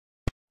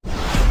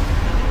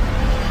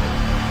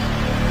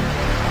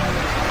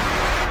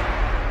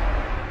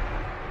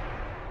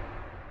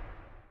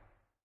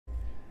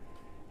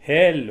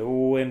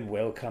Hello and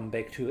welcome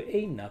back to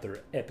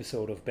another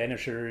episode of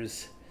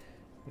Banishers,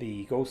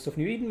 the Ghost of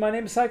New Eden. My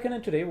name is Syken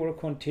and today we're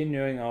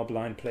continuing our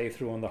blind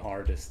playthrough on the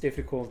hardest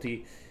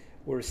difficulty.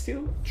 We're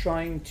still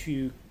trying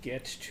to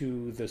get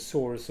to the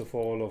source of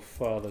all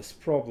of this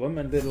problem,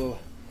 and little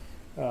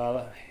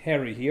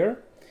Harry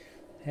here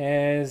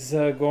has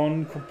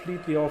gone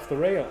completely off the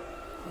rail.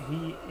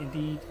 He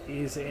indeed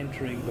is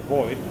entering the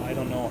void. I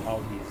don't know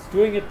how he's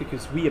doing it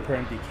because we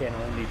apparently can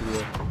only do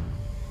it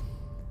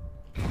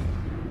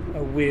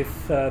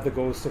with the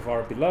ghost of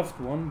our beloved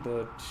one,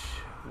 but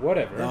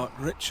whatever. Dark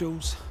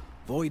rituals,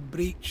 void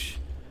breach,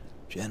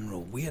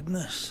 general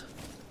weirdness.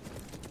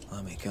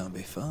 Lammy can't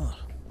be far.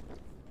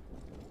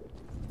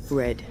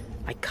 Red,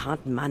 I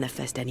can't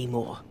manifest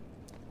anymore.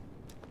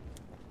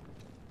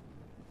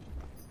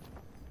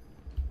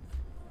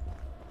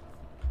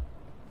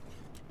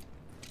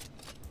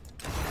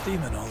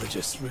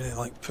 Demonologists really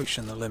like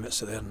pushing the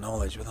limits of their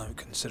knowledge without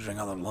considering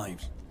other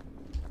lives.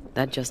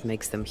 That just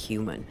makes them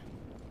human.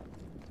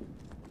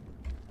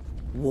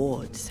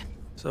 Wards.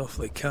 It's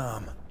awfully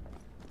calm.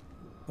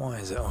 Why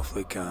is it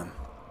awfully calm?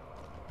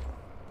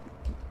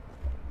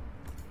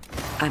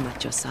 I'm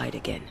at your side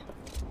again.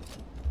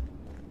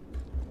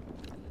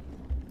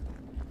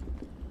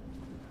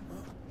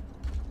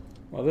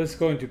 Well, this is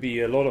going to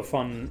be a lot of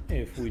fun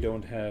if we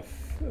don't have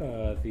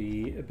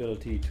the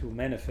ability to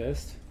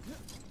manifest.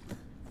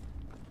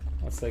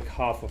 That's like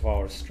half of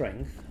our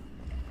strength.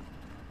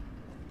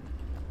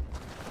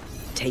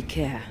 Take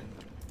care.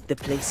 The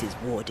place is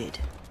warded.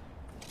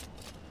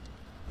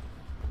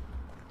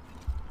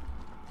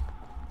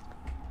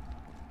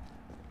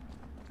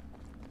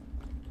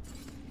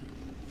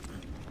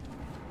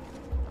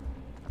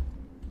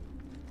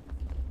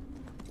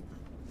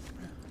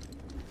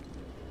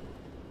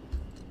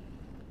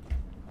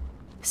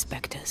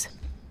 Spectres.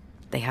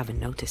 They haven't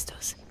noticed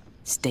us.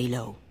 Stay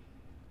low.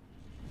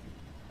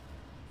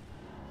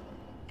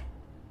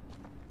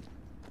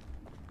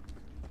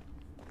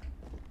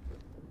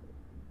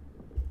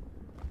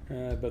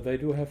 But they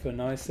do have a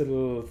nice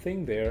little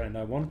thing there, and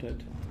I want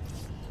it.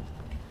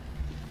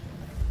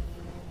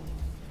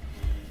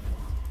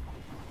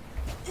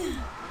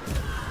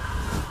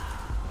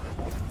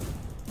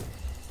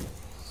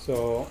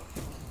 So,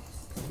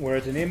 we're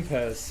at an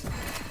impasse.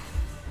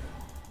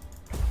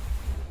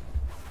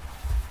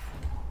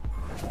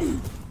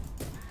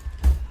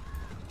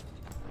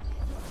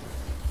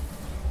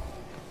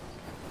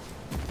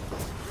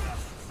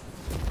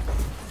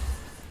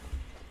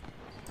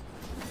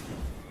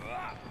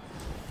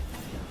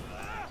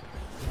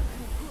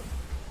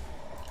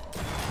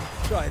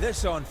 Try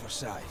this on for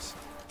size.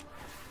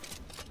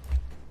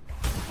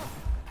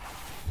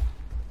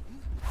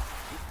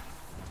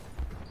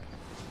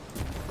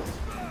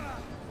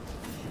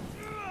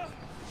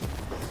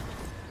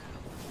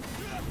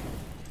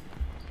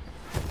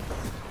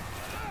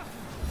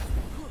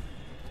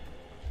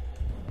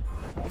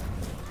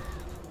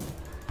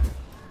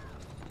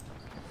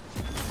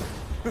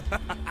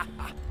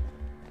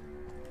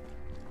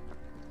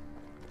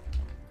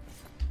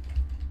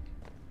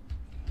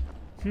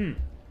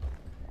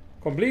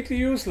 Completely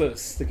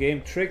useless. The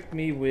game tricked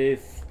me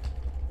with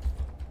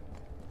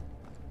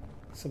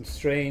some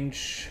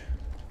strange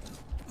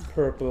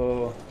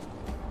purple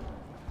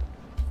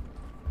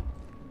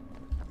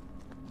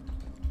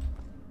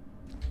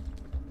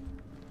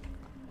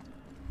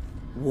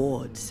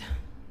Wards.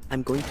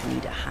 I'm going to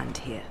need a hand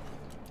here.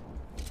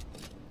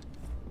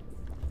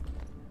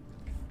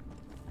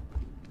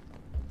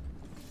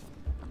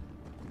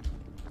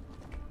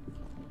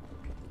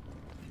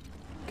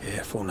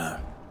 Careful now.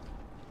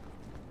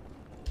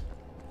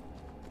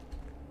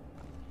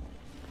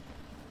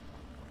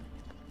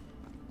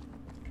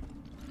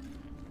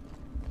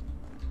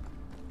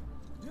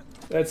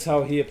 That's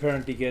how he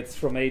apparently gets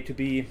from A to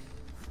B.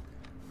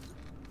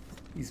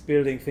 He's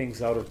building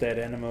things out of dead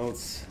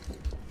animals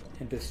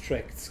and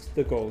distracts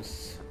the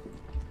ghosts.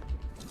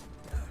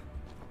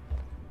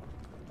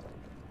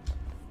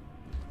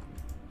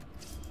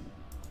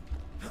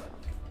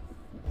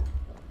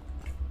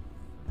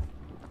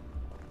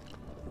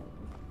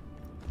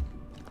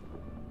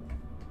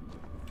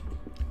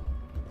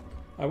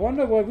 I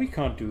wonder why we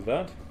can't do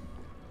that.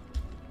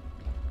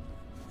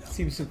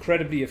 Seems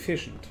incredibly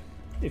efficient,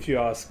 if you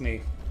ask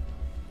me.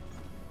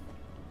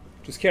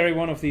 Just carry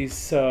one of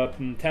these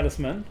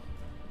talisman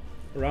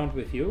around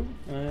with you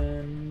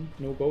and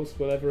no ghost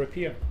will ever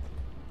appear.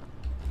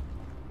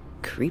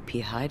 Creepy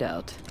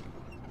hideout.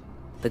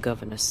 The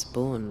governor's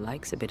spawn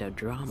likes a bit of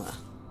drama.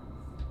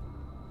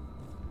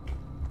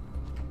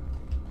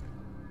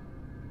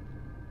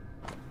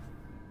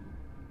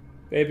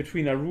 Bay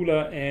between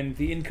Arula and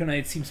the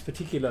Incarnate seems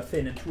particularly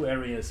thin in two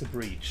areas of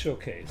breach.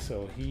 Okay,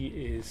 so he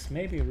is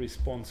maybe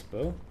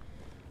responsible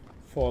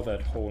for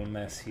that whole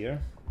mess here.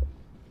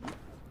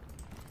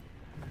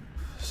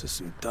 This is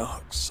some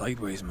dark,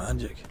 sideways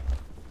magic.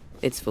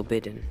 It's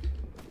forbidden.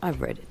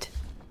 I've read it.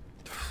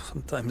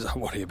 Sometimes I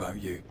worry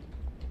about you.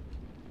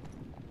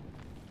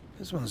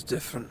 This one's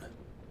different.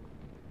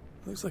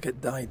 Looks like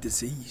it died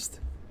diseased.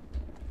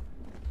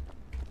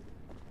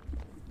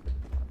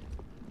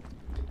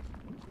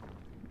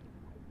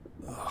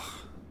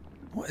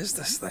 is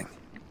this thing?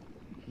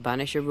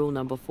 Banisher rule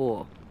number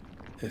 4.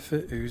 If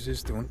it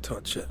oozes, don't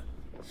touch it.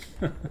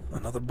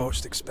 Another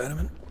botched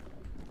experiment?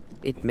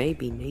 It may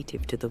be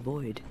native to the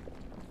void.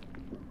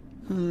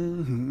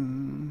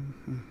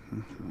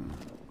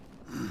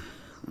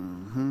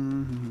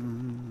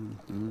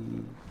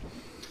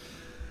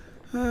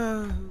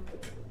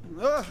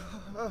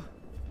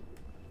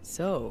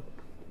 So,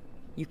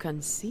 you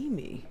can see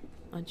me.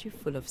 Aren't you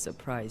full of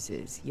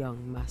surprises,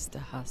 young Master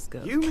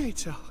Haskell? You may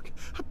talk.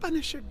 A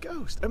Banisher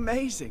ghost.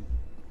 Amazing.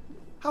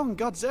 How on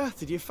God's earth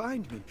did you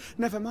find me?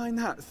 Never mind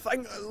that.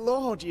 Thank the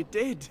Lord you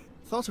did.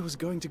 Thought I was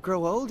going to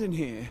grow old in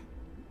here.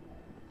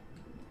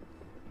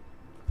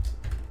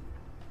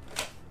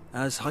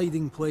 As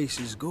hiding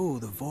places go,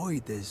 the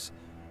void is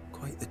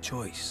quite the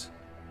choice.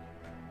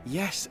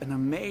 Yes, an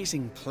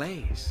amazing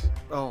place.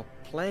 Or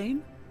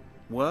plane?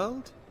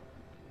 World?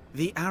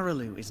 The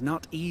Araloo is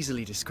not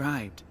easily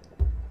described,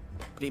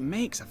 but it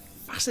makes a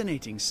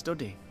fascinating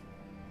study.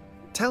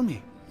 Tell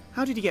me,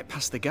 how did you get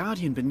past the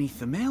Guardian beneath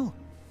the mill?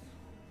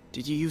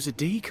 Did you use a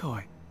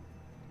decoy?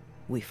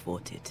 We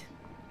fought it.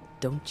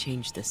 Don't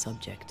change the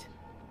subject.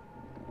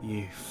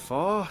 You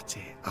fought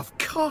it? Of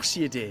course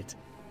you did.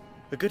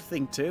 A good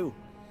thing too.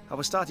 I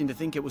was starting to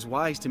think it was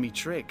wise to me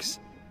tricks.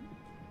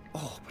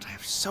 Oh, but I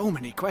have so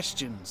many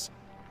questions.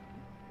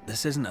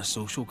 This isn't a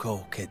social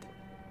call, kid.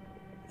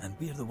 And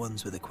we're the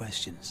ones with the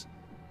questions.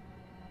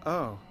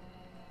 Oh.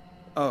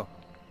 Oh.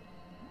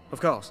 Of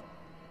course.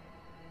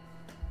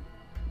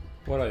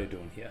 What are you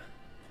doing here?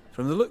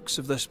 From the looks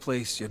of this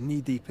place, you're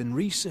knee-deep in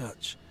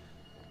research.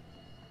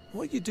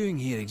 What are you doing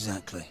here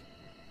exactly?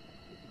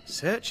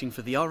 Searching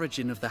for the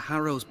origin of the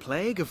Harrow's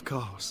plague, of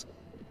course.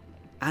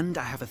 And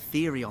I have a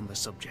theory on the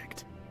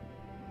subject.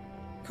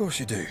 Of course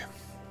you do.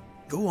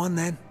 Go on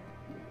then.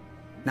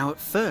 Now at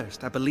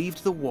first I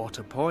believed the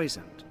water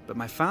poisoned, but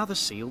my father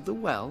sealed the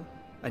well,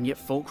 and yet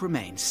folk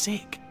remained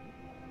sick.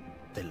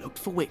 They looked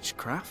for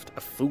witchcraft,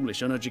 a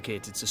foolish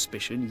uneducated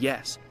suspicion,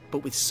 yes,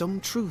 but with some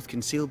truth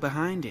concealed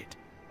behind it.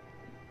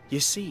 You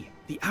see,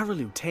 the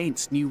Araloo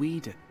taints New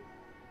Eden.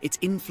 Its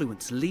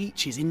influence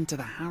leaches into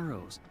the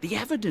Harrows. The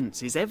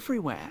evidence is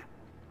everywhere.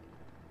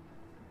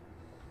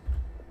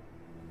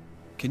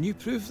 Can you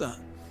prove that?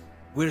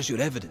 Where's your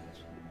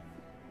evidence?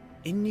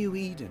 In New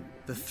Eden,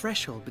 the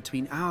threshold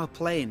between our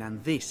plane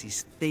and this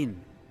is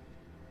thin.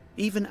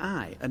 Even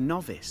I, a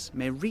novice,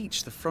 may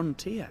reach the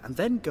frontier and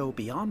then go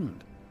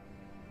beyond.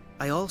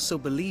 I also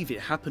believe it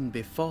happened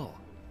before.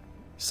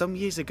 Some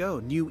years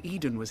ago, New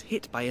Eden was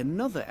hit by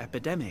another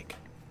epidemic.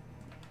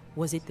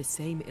 Was it the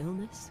same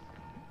illness?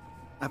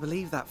 I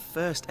believe that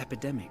first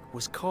epidemic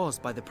was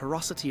caused by the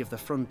porosity of the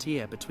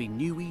frontier between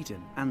New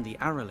Eden and the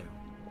Araloo.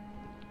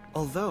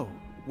 Although,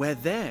 where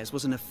theirs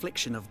was an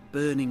affliction of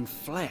burning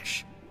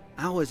flesh,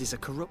 ours is a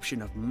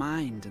corruption of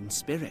mind and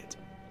spirit.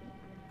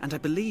 And I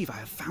believe I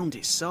have found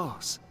its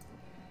source.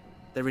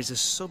 There is a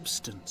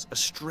substance, a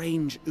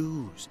strange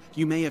ooze.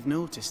 You may have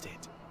noticed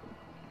it.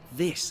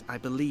 This, I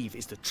believe,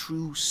 is the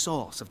true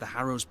source of the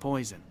Harrow's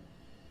poison.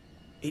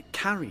 It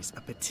carries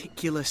a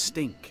particular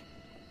stink,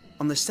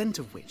 on the scent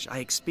of which I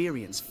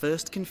experience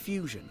first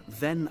confusion,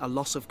 then a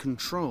loss of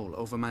control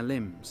over my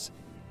limbs.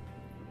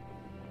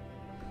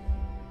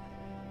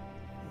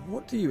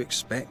 What do you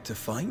expect to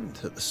find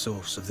at the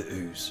source of the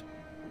ooze?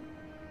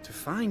 To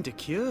find a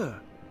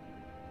cure.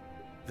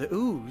 The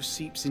ooze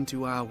seeps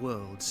into our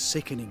world,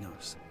 sickening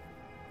us.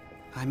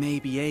 I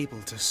may be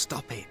able to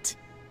stop it.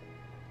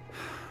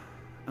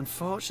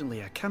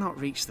 Unfortunately, I cannot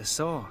reach the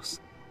source.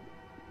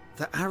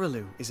 The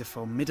Araloo is a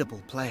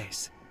formidable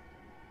place.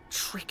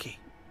 Tricky.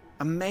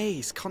 A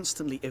maze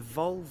constantly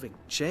evolving,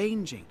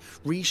 changing,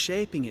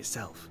 reshaping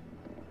itself.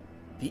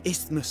 The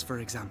isthmus, for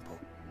example.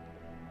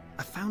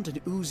 I found an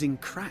oozing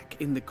crack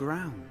in the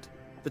ground.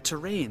 The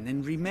terrain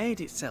then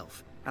remade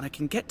itself, and I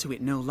can get to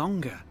it no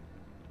longer.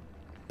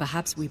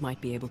 Perhaps we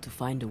might be able to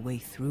find a way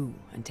through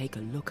and take a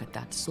look at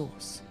that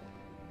source.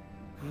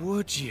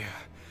 Would you?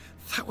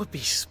 That would be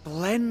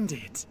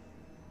splendid.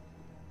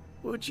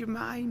 Would you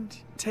mind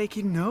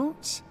taking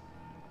notes?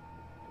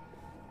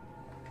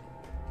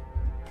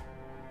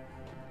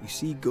 You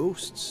see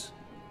ghosts.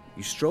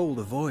 You stroll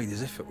the void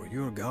as if it were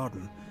your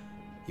garden.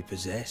 You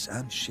possess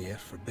and share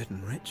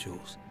forbidden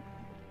rituals.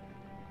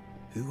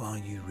 Who are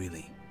you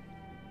really?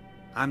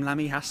 I'm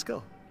Lammy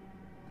Haskell,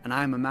 and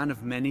I am a man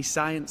of many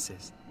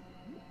sciences.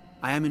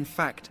 I am in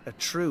fact a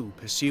true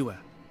pursuer.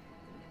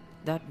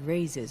 That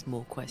raises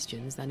more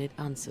questions than it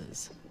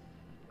answers.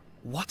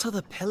 What are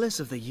the pillars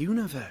of the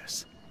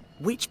universe?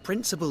 Which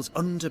principles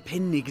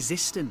underpin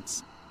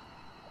existence?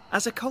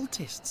 As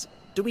occultists,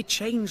 do we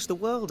change the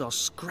world or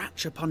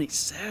scratch upon its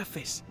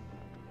surface?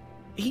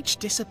 Each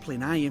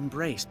discipline I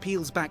embrace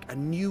peels back a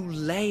new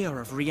layer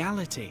of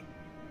reality.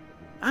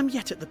 I'm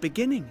yet at the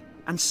beginning,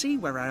 and see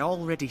where I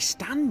already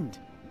stand.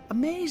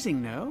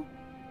 Amazing, no?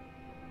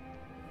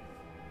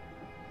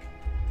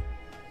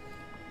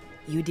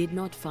 You did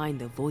not find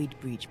the void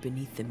breach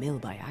beneath the mill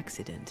by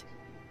accident.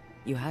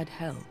 You had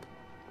help.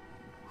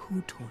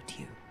 Who taught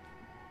you?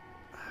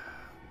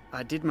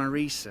 I did my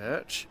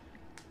research.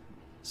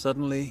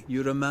 Suddenly,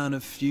 you're a man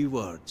of few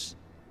words.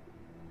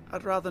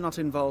 I'd rather not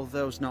involve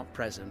those not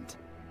present.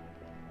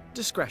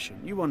 Discretion,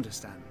 you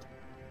understand.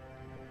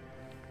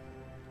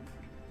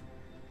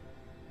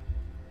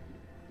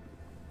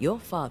 Your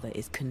father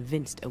is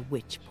convinced a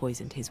witch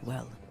poisoned his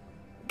well.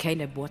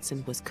 Caleb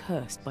Watson was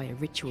cursed by a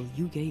ritual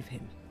you gave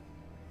him.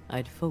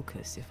 I'd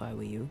focus if I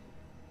were you.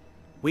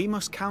 We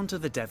must counter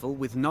the devil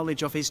with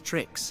knowledge of his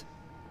tricks.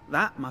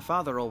 That, my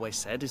father always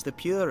said, is the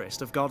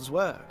purest of God's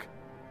work.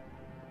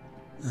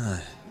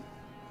 Aye.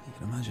 You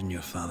can imagine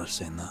your father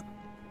saying that.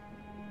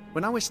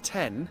 When I was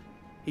 10,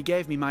 he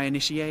gave me my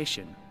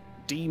initiation.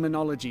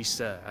 Demonology,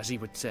 sir, as he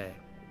would say.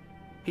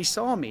 He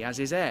saw me as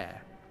his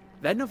heir.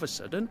 Then, of a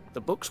sudden,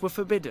 the books were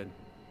forbidden.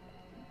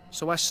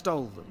 So I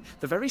stole them.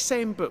 The very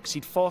same books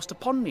he'd forced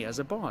upon me as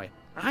a boy.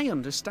 I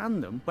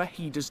understand them where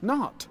he does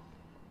not.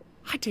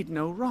 I did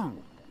no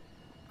wrong.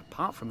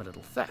 Apart from a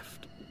little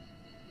theft.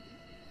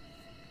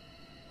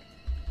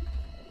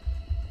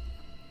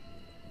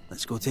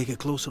 Let's go take a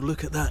closer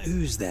look at that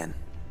ooze, then.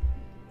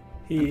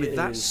 And with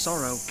that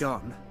sorrow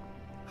gone,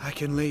 I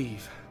can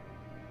leave.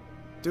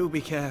 Do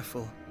be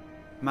careful.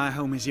 My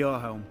home is your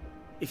home.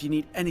 If you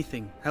need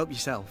anything, help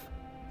yourself.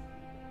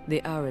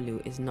 The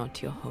Araloo is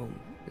not your home,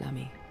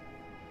 Lammy.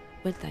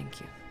 But thank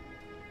you.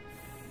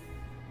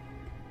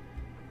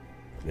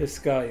 This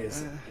guy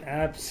is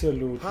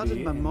absolutely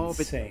pardon my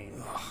morbid... insane.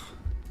 Ugh.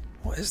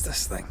 What is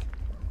this thing?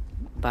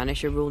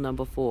 Banisher rule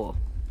number 4.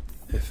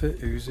 If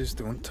it oozes,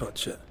 don't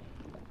touch it.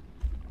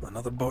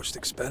 Another botched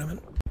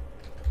experiment?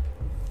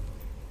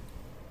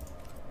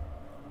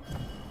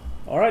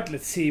 Alright,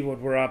 let's see what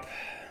we're up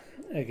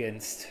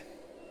against.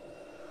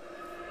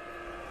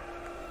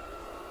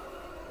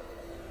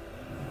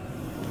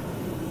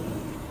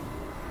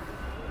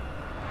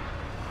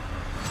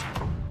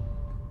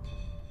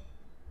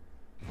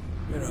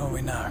 Where are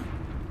we now?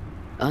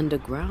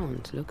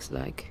 Underground, looks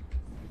like.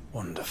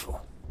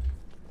 Wonderful.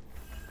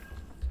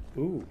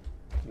 Ooh,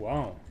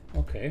 wow,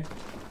 okay.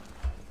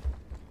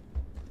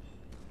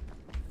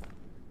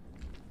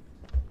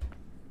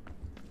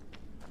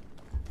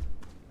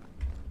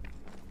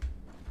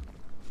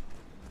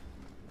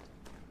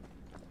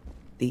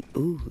 The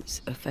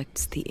ooze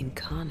affects the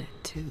incarnate,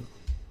 too.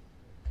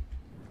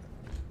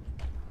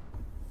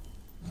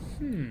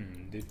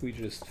 Did we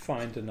just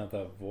find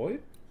another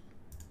void?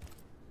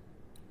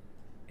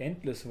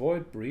 Endless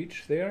void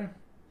breach there?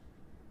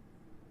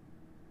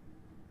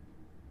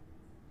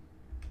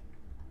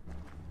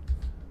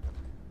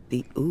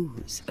 The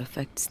ooze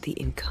affects the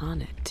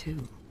incarnate,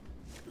 too.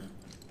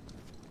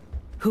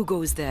 Who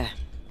goes there?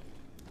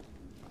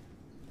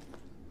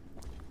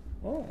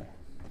 Oh.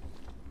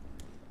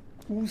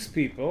 Ooze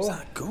people. Is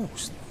that a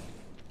ghost?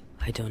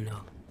 I don't know.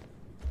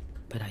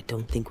 But I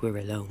don't think we're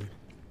alone.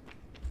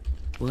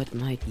 What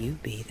might you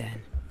be,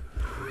 then?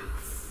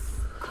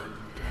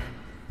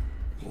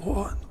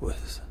 What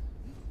was...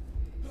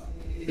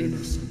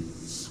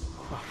 Innocence.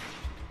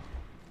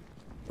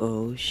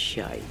 Oh,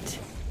 shite.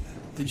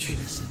 Did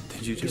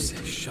you just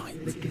say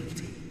shite? The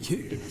guilty.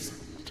 You?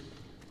 Innocent.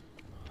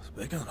 It's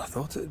bigger than I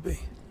thought it'd be.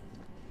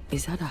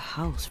 Is that a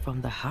house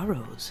from the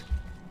Harrows?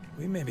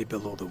 We may be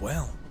below the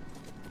well.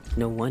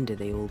 No wonder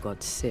they all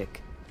got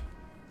sick.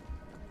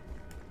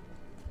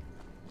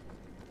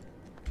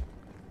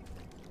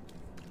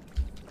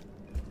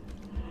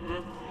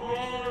 The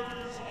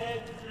cries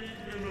of the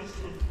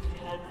innocent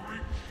have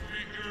reached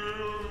the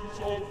ears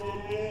of the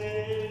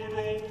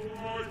Lord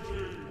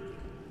Almighty.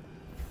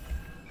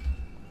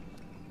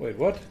 Wait,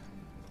 what?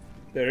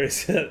 There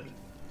is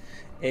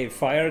a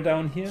fire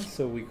down here,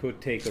 so we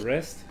could take a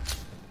rest.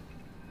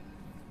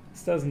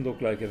 This doesn't look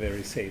like a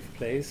very safe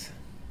place.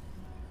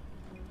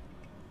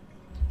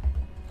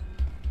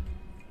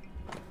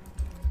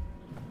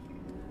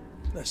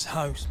 This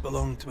house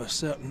belonged to a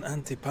certain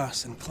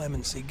Antipas and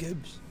Clemency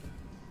Gibbs.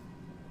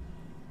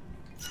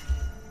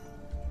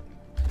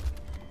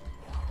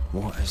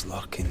 What is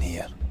lurking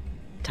here?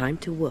 Time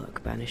to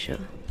work, Banisher.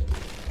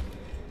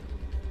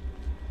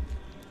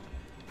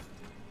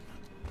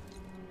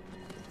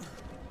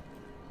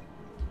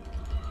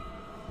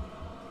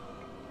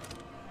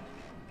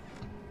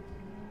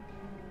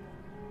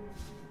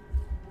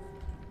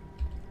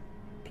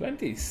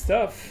 Plenty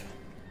stuff.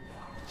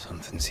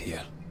 Something's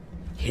here.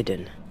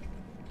 Hidden.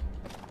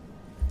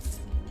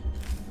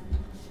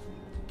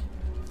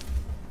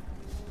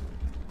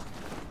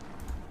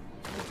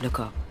 Look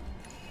up.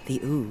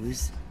 The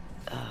ooze,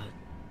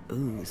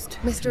 oozed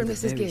Mr. through and the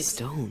Mrs. very Gibbs.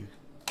 stone.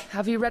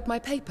 Have you read my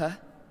paper?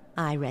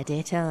 I read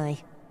it, aye.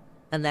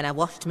 And then I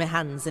washed my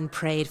hands and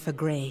prayed for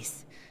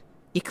grace.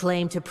 You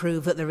claim to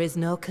prove that there is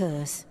no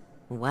curse.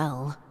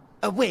 Well,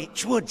 A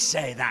witch would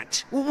say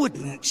that,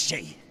 wouldn't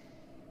she?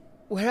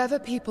 Wherever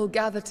people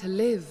gather to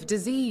live,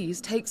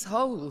 disease takes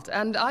hold,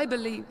 and I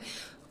believe...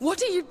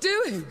 What are you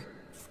doing?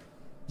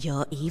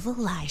 your evil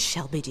lies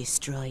shall be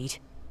destroyed.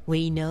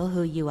 We know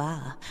who you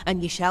are,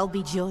 and you shall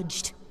be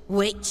judged.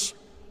 Witch!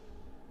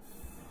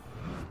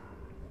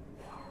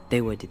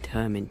 They were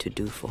determined to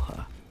do for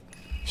her.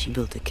 She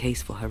built a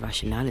case for her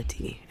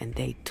rationality, and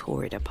they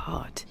tore it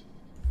apart.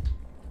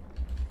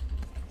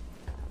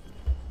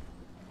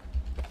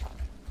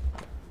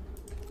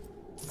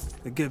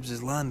 The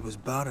Gibbs' land was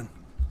barren.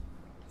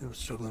 They were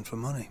struggling for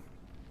money.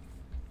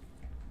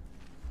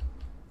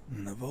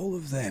 And of all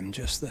of them,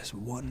 just this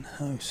one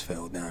house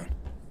fell down.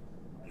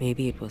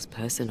 Maybe it was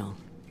personal.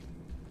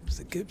 Was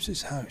the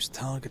Gibbs' house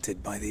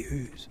targeted by the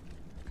ooze?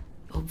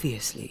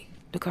 Obviously.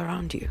 Look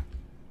around you.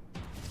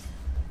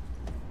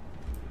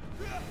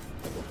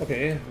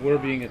 Okay, we're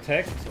being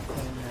attacked. I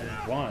don't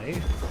know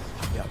why.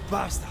 You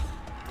bastard!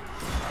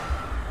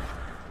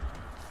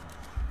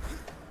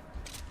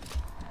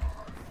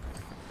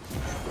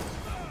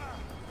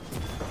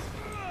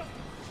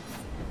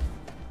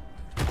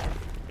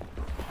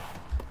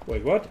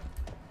 Wait, what?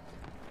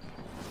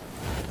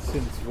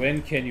 Since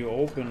when can you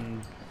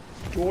open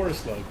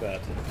doors like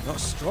that? Not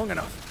strong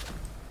enough.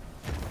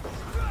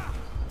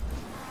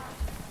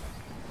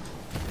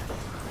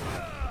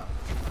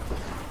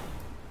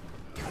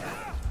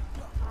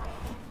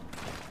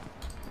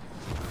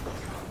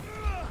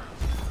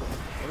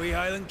 A wee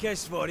Highland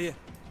kiss for you.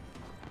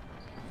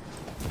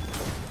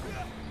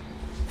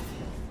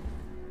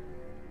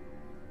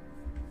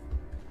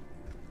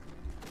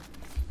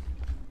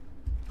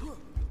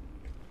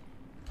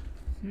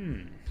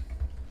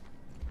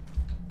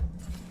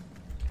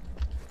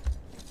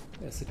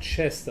 There's a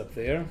chest up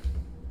there.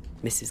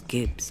 Mrs.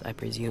 Gibbs, I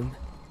presume.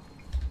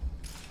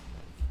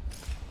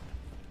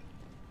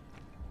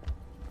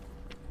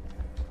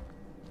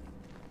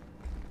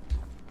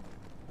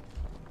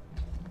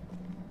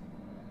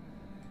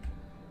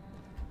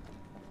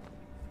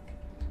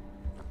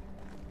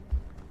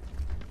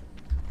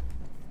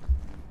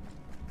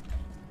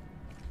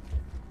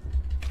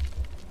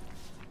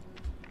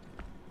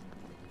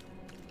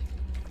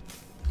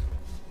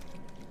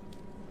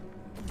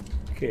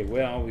 Okay,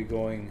 where are we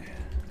going?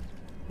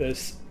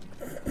 There's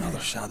Another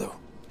shadow.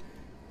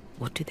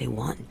 What do they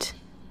want?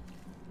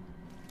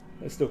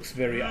 this looks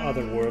very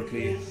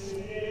otherworldly.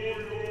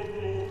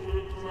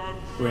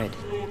 Red,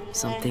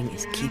 something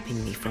is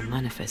keeping me from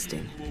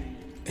manifesting.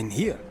 In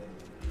here?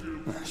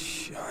 Ah,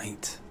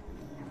 shite.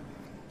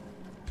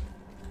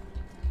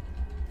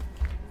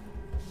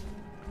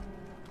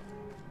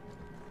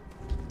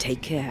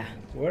 Take care.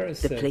 Where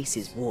is The that place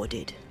is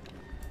warded.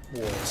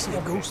 ward? See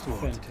a ghost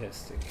ward.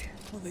 Fantastic.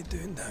 What are they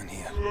doing down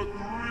here?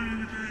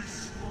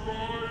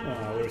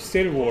 Ah, we're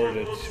still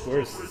warded.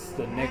 Where's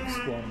the next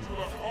one?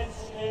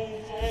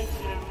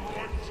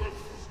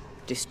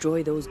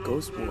 Destroy those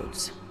ghost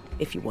wards,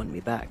 if you want me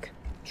back.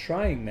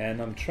 Trying, man,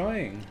 I'm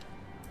trying.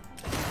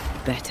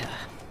 Better.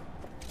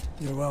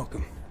 You're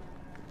welcome.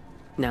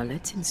 Now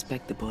let's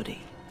inspect the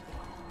body.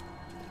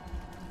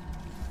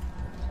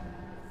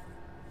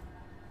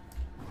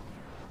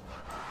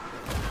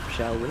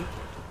 Shall we?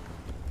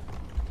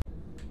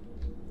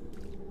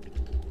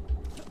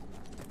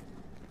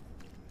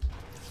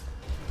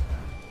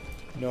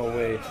 No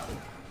way.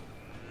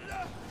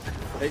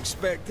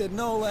 Expected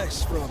no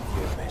less from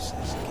you,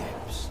 Mrs.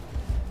 Gibbs.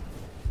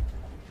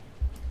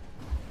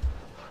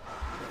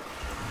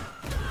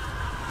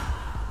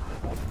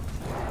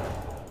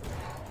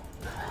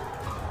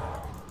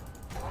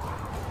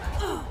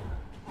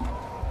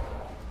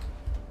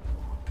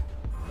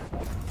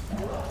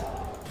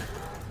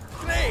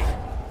 Great!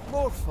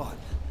 More fun.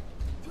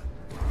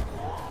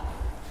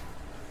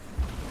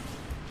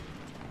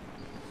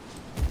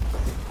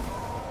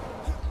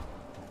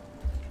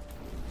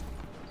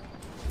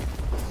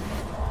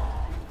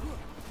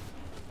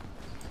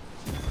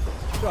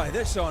 Try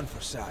this on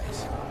for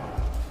size.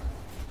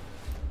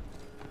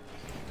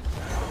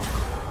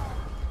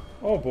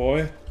 Oh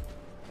boy.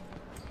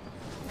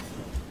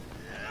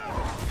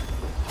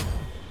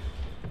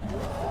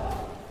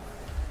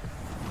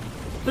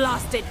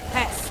 Blasted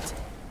pest!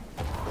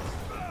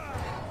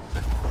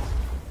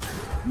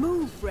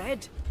 Move,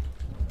 Red!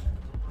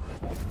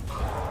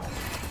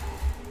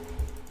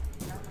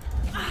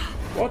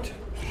 What?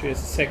 She has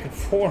a second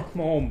form?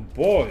 Oh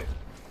boy.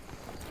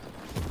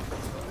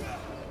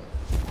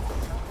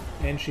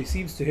 And she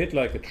seems to hit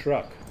like a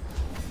truck.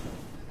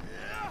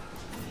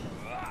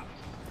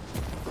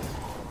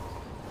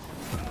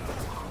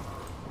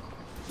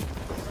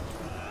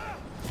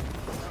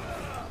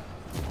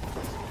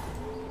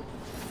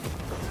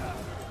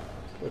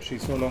 But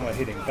she's no longer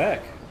hitting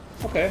back.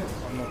 Okay,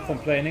 I'm not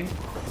complaining.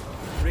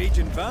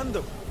 Raging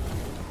Vandal.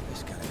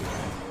 This can't be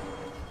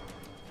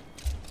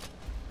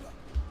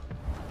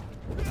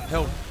right.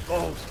 Help,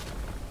 balls.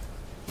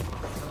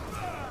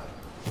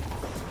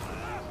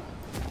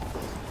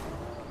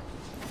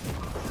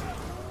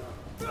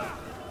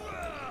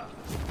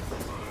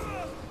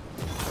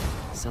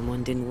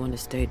 Someone didn't want to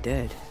stay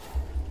dead.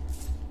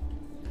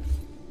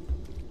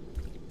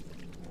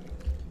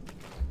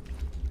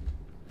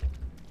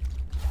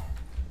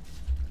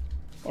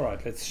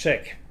 Alright, let's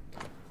check.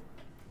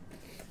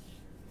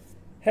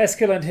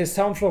 Haskell and his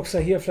townfolks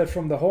are here, fled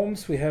from the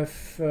homes. We have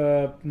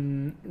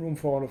room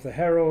for all of the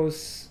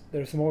harrows.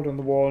 There's mold on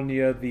the wall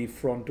near the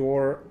front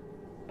door.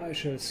 I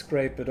shall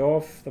scrape it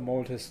off. The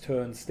mold has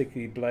turned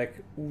sticky black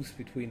ooze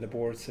between the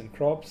boards and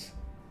crops.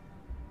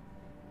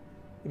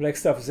 The black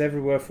stuff is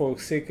everywhere,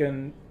 folks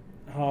sicken.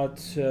 hard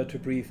to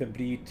breathe and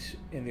bleed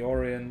in the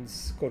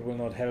Orients. God will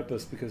not help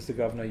us because the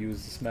governor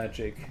uses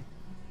magic.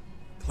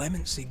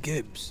 Clemency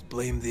Gibbs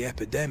blamed the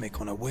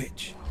epidemic on a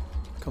witch.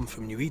 Come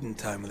from New Eden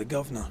time with the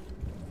governor.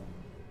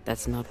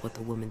 That's not what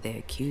the woman they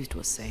accused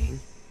was saying.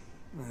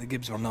 Well, the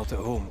Gibbs were not at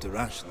home to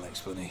rational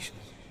explanations.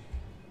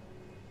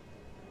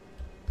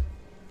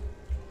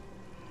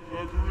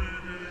 The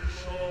greedy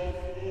shall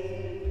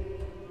fall,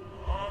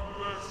 and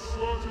their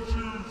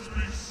certitudes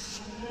be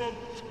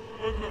swamped,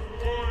 and the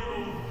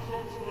final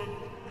judgment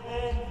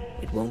come.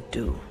 It won't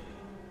do.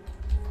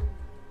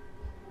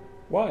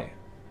 Why?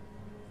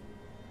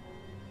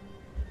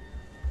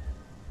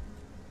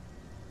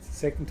 It's the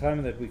second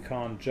time that we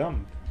can't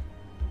jump.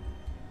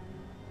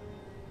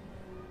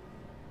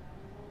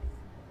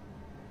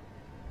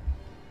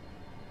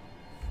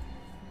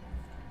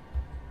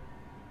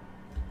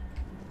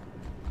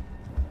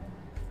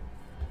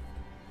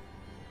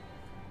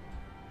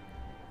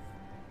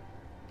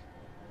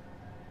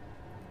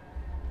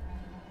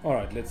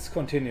 Alright, let's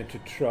continue to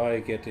try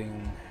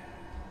getting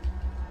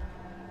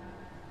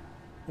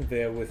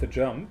there with a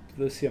jump.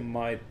 This here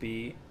might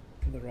be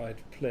the right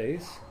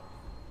place.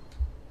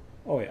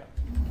 Oh yeah.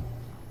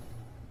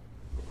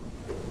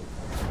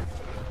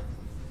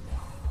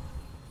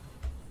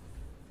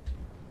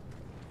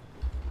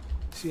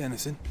 See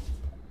anything?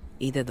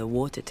 Either the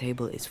water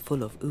table is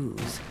full of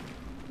ooze,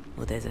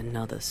 or there's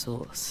another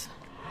source.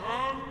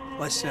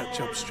 Let's search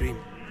upstream.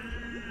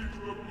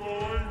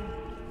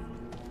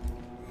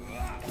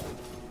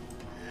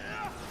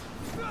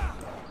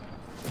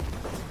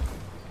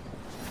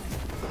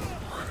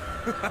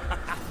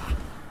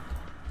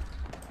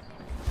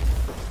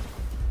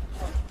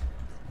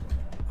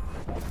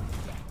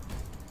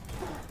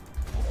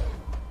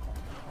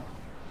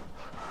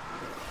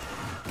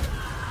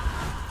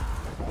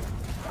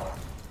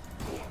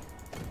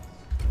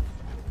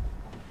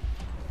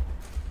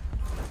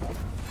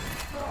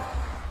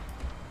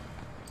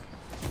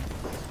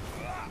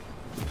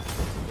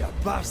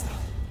 Bastard!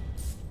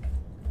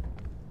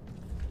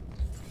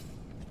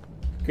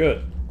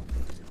 Good.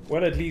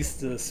 Well, at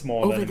least the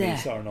small Over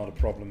enemies there. are not a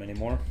problem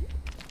anymore.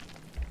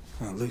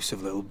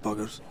 Elusive little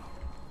buggers.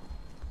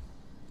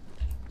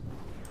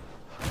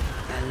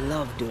 I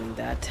love doing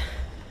that.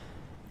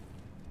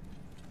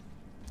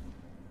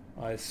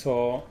 I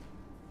saw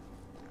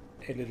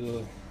a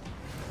little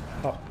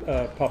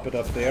puppet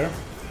up there.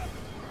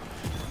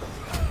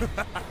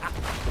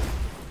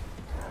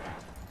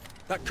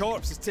 That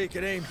corpse is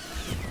taking aim.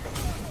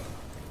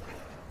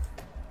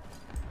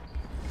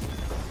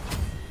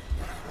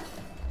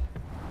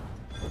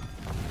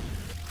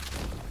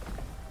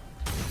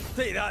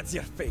 Hey, that's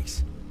your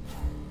face.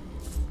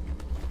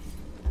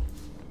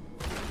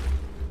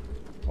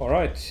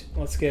 Alright,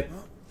 let's get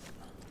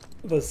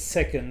the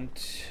second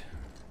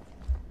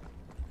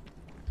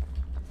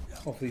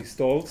of these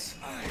dolls.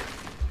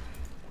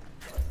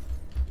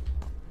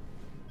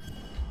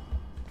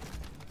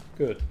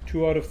 Good.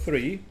 2 out of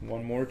 3.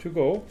 One more to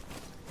go.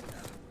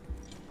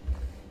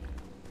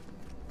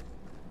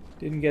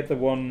 Didn't get the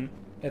one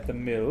at the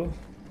mill,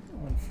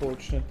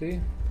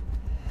 unfortunately.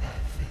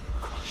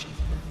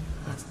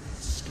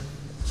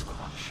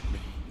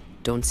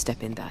 Don't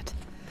step in that.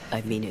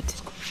 I mean it.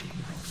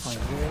 Find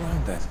a way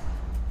around that.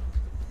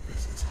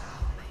 This is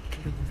how they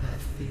kill their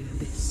fear.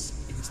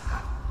 This is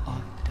how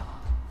I die.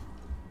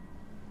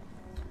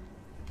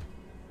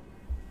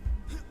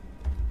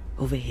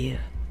 Over here.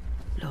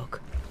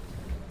 Look.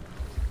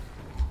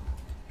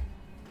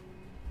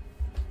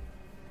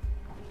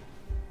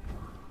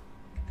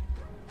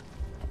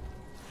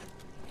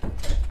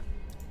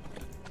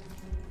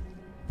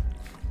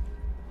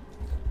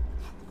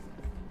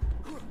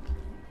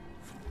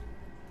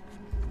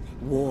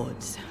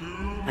 Wards.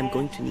 I'm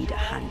going to need a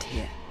hand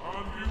here.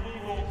 And you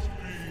will not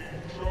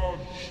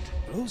be judged.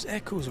 Those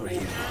echoes were here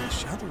when the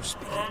shadows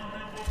speaking.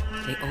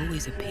 They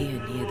always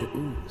appear near the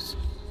ooze.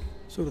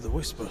 So do the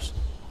whispers.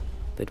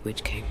 But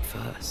which came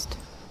first?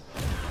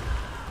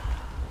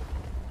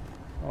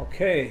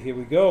 Okay, here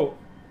we go.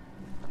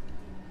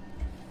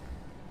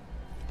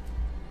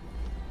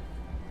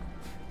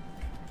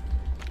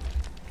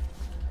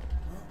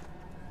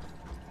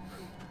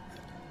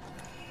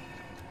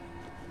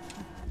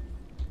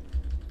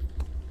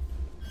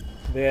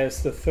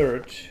 There's the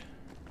third.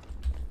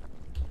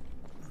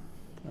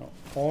 Now,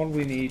 all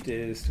we need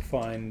is to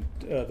find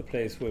the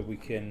place where we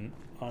can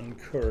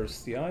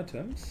uncurse the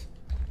items.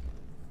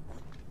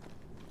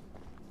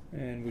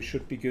 And we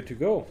should be good to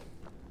go.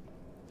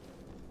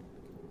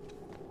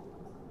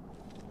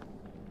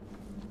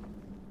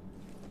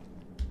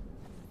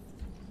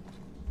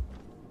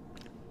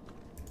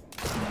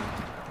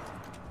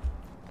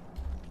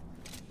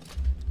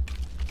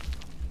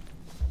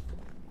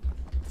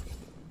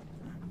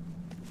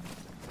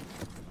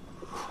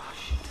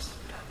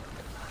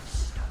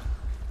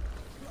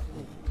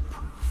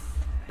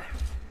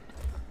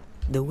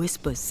 The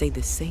whispers say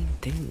the same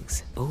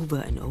things over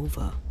and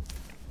over.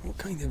 What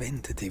kind of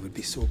entity would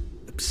be so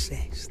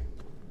obsessed?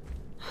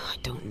 I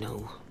don't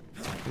know.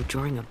 I'm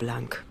drawing a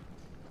blank.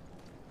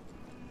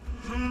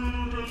 To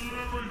deliver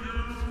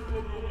you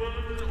for the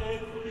way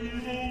of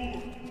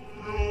evil,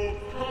 your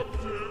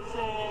captives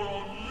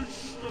are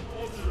unleashed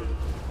upon you.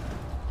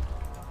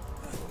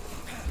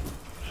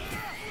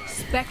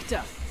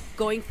 Spectre,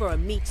 going for a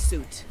meat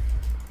suit.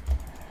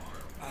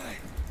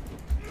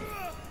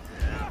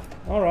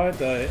 Alright,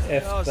 I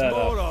effed that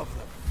more up. of them.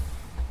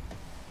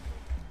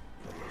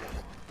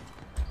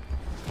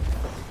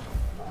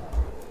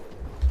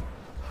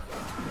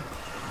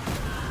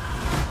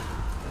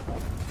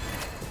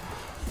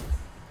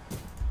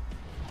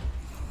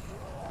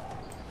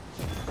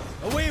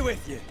 Away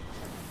with you!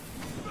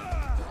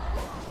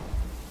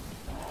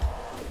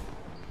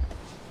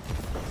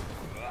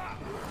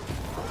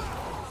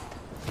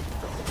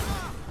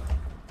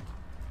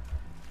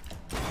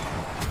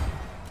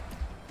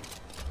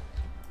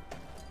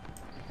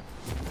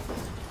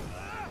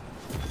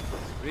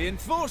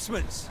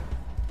 Reinforcements!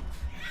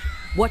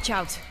 Watch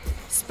out!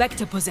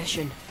 Spectre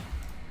possession.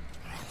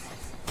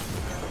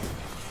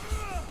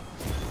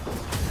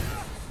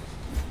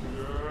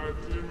 Yet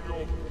in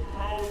your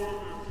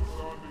cowardice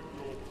and in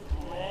your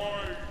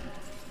pride,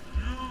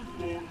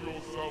 you thought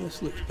yourself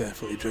This looks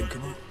perfectly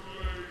drinkable.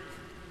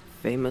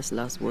 Famous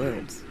last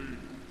words.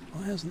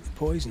 Why hasn't the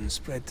poison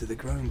spread to the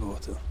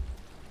groundwater?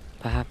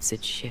 Perhaps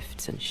it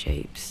shifts and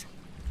shapes,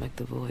 like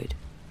the void.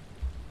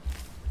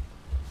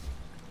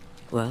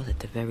 Well, at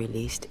the very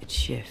least, it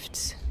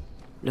shifts.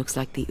 Looks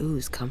like the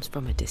ooze comes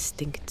from a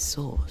distinct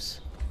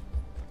source.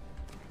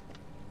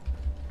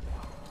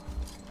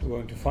 We're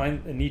going to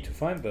find need to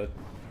find that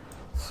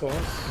source.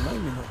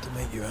 Remind me not to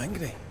make you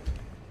angry.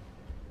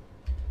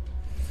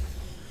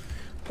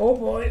 Oh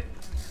boy,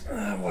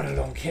 what a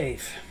long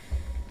cave.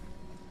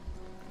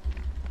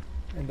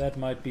 And that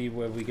might be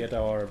where we get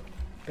our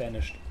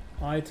banished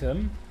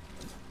item.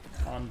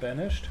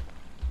 Unbanished.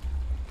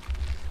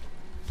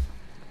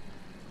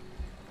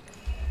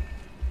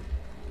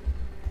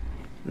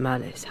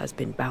 Malice has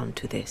been bound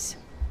to this.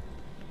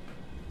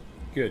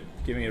 Good,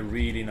 give me a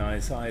really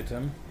nice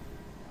item.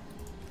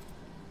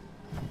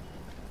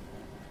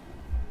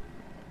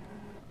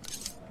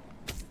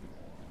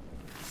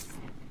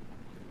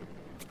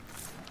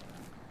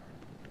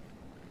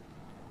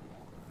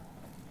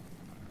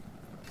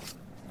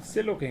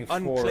 Still looking for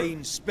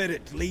Unclean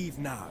spirit, leave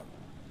now.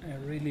 a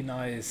really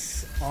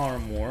nice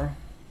armor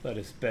that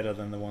is better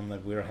than the one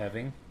that we're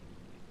having.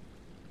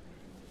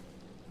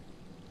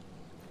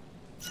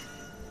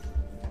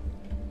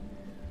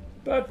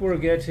 But we're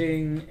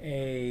getting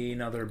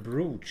another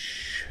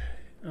brooch.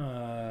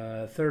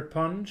 Third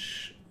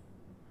punch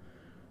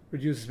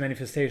reduces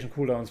manifestation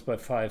cooldowns by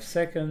 5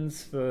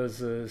 seconds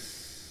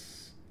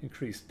versus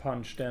increased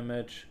punch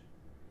damage.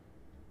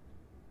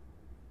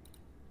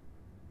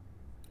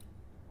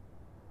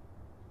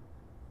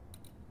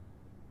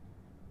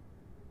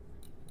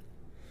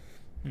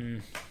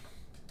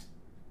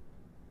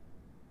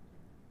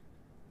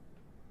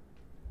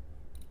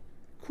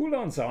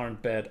 Cooldowns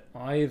aren't bad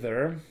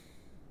either.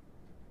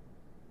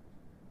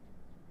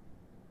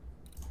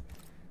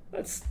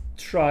 Let's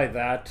try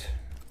that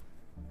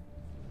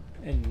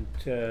and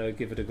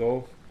give it a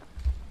go.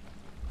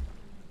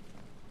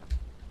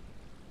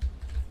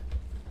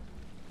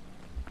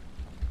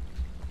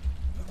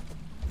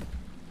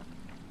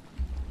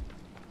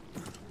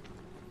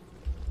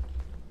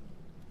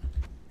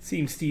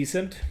 Seems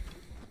decent.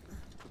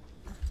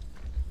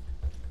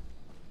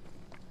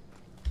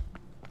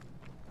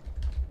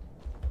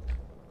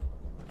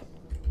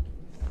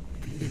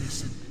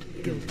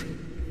 Innocent, guilty,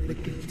 the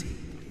guilty,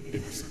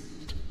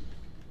 innocent.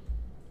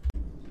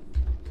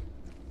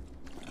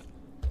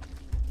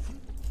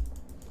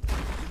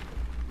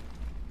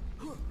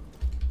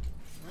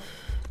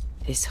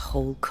 This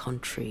whole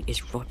country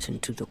is rotten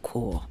to the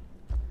core.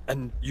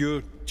 And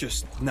you're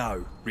just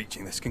now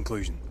reaching this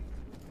conclusion?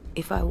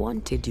 If I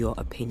wanted your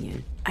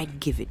opinion, I'd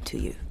give it to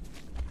you.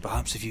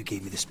 Perhaps if you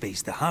gave me the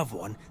space to have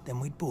one, then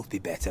we'd both be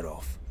better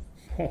off.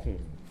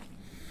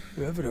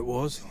 Whoever it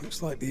was,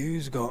 looks like the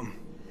ooze got him.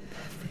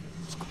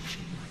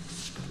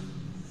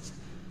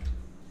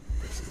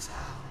 This is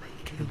how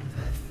they kill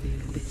their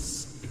fear.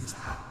 This is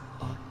how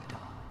I die.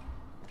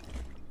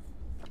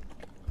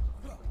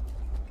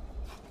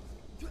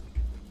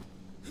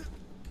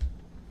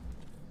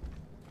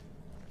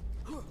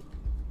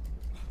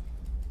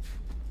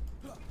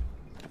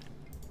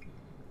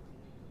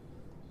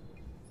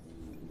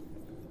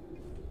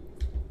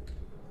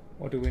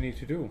 What do we need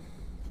to do?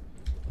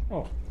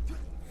 Oh,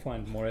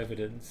 find more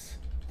evidence.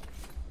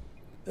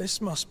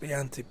 This must be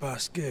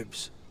Antipas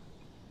Gibbs.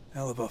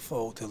 Hell of a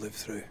fall to live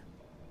through.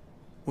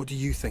 What do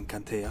you think,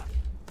 Antea?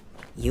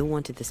 You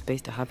wanted the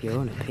space to have your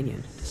own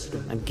opinion.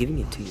 I'm giving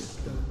it to you.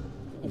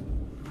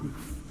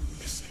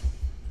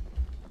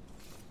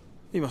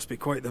 He must be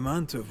quite the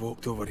man to have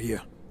walked over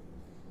here.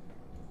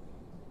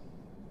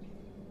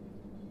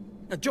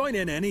 Now join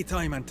in any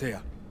time,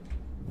 Antea.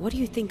 What do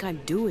you think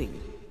I'm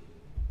doing?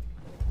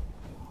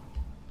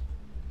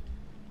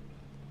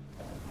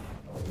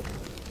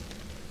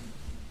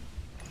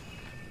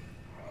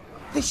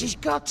 This is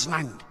God's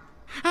land.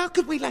 How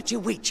could we let a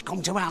witch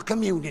come to our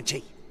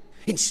community?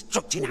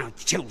 Instructing our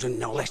children,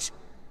 no less.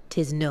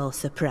 'Tis no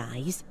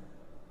surprise.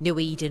 New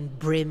Eden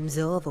brims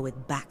over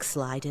with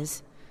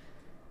backsliders.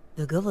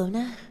 The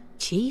governor,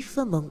 chief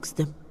amongst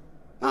them.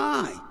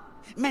 Aye,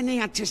 many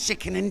had to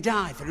sicken and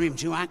die for him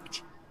to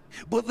act.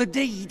 But the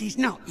deed is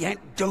not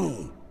yet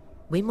done.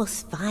 We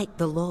must fight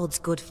the Lord's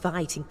good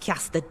fight and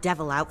cast the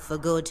devil out for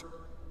good.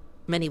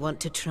 Many want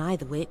to try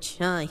the witch,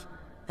 aye,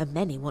 and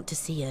many want to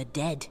see her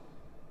dead.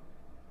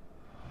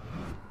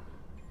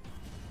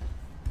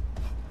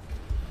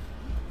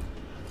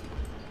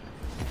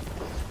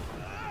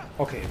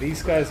 Okay,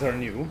 these guys are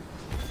new.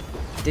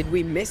 Did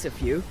we miss a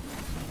few?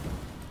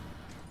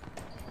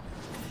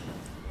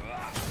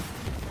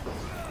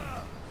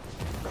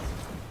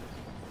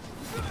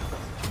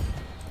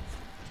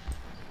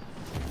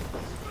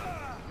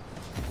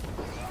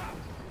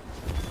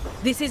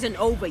 This isn't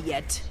over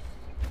yet.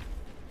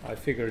 I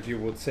figured you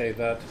would say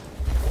that.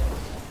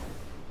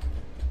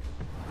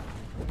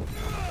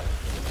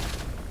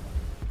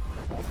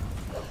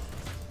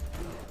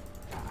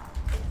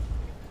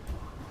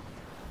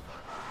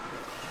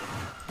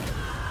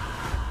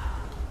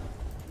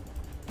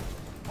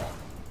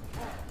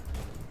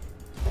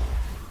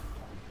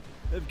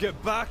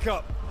 Get back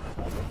up!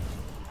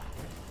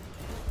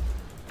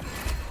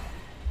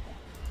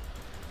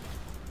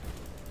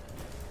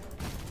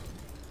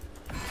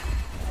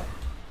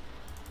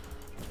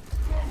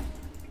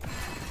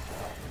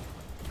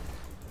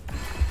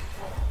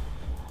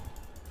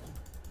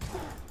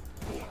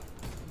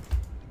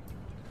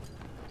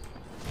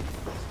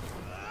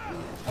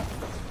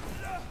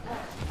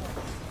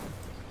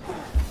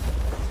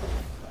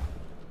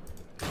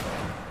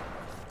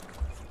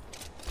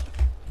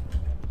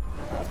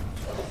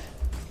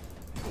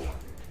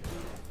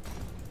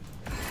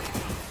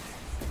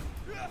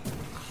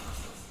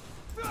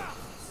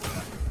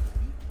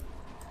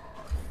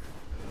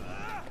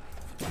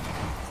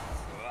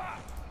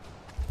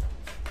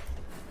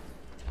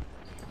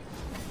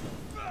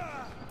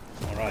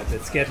 Alright,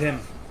 let's get him.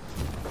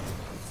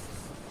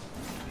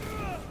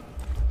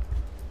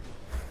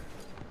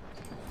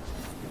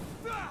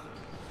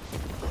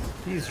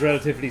 He's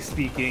relatively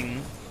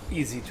speaking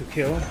easy to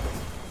kill.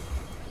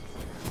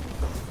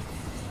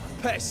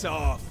 Piss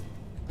off!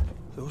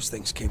 Those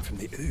things came from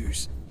the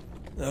ooze.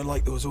 They're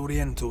like those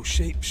oriental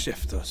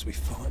shapeshifters we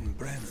fought in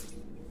Bremen.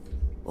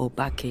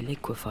 Obake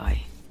liquefy.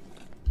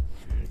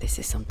 This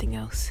is something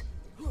else.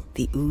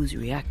 The ooze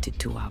reacted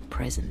to our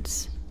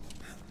presence.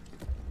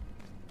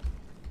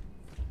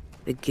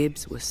 The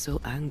Gibbs were so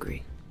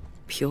angry.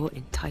 Pure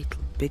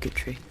entitled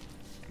bigotry.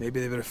 Maybe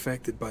they were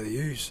affected by the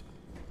ooze.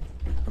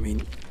 I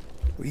mean,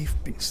 we've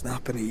been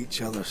snapping at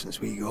each other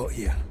since we got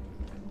here.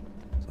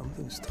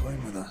 Something's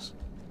toying with us.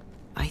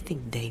 I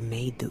think they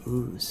made the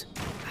ooze.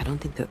 I don't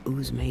think the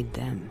ooze made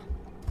them.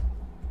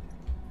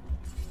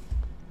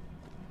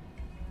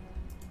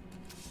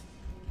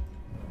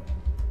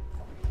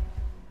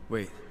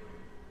 Wait.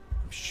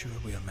 I'm sure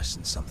we are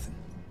missing something.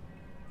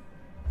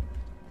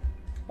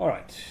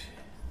 Alright.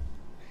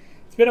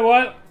 It's been a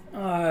while.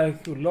 A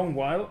long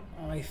while.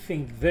 I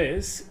think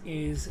this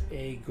is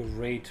a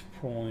great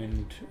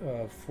point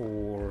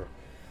for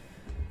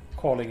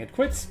calling it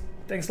quits.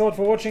 Thanks a lot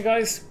for watching,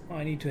 guys.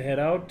 I need to head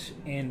out,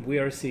 and we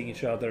are seeing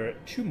each other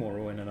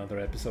tomorrow in another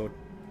episode.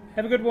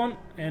 Have a good one,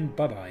 and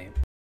bye-bye.